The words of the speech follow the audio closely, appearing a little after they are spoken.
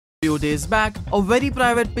Few days back, a very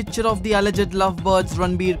private picture of the alleged lovebirds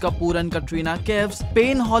Ranbir Kapoor and Katrina Kaif's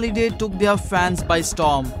Spain holiday took their fans by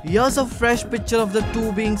storm. Here's a fresh picture of the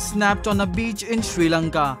two being snapped on a beach in Sri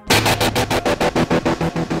Lanka.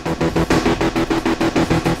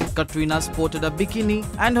 Katrina sported a bikini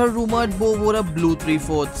and her rumored beau wore a blue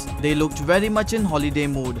 3/4. They looked very much in holiday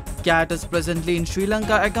mood. Kat is presently in Sri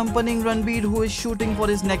Lanka accompanying Ranbir, who is shooting for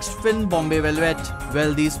his next film Bombay Velvet.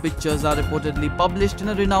 Well, these pictures are reportedly published in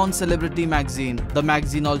a renowned celebrity magazine. The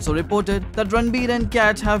magazine also reported that Ranbir and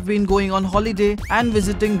Kat have been going on holiday and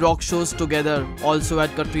visiting rock shows together. Also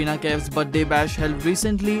at Katrina Kaif's birthday bash held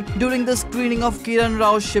recently, during the screening of Kiran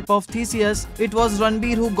Rao's Ship of Theseus, it was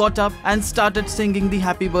Ranbir who got up and started singing the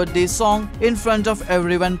happy birthday song in front of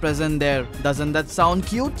everyone present there. Doesn't that sound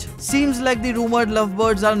cute? Seems like the rumored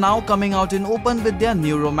lovebirds are now coming out in open with their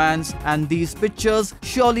new romance, and these pictures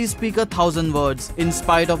surely speak 1,000 words. In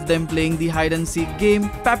spite of them playing the hide and seek game,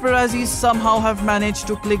 paparazzi somehow have managed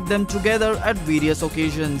to click them together at various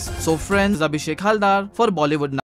occasions. So friends, Abhishek Haldar for Bollywood Now.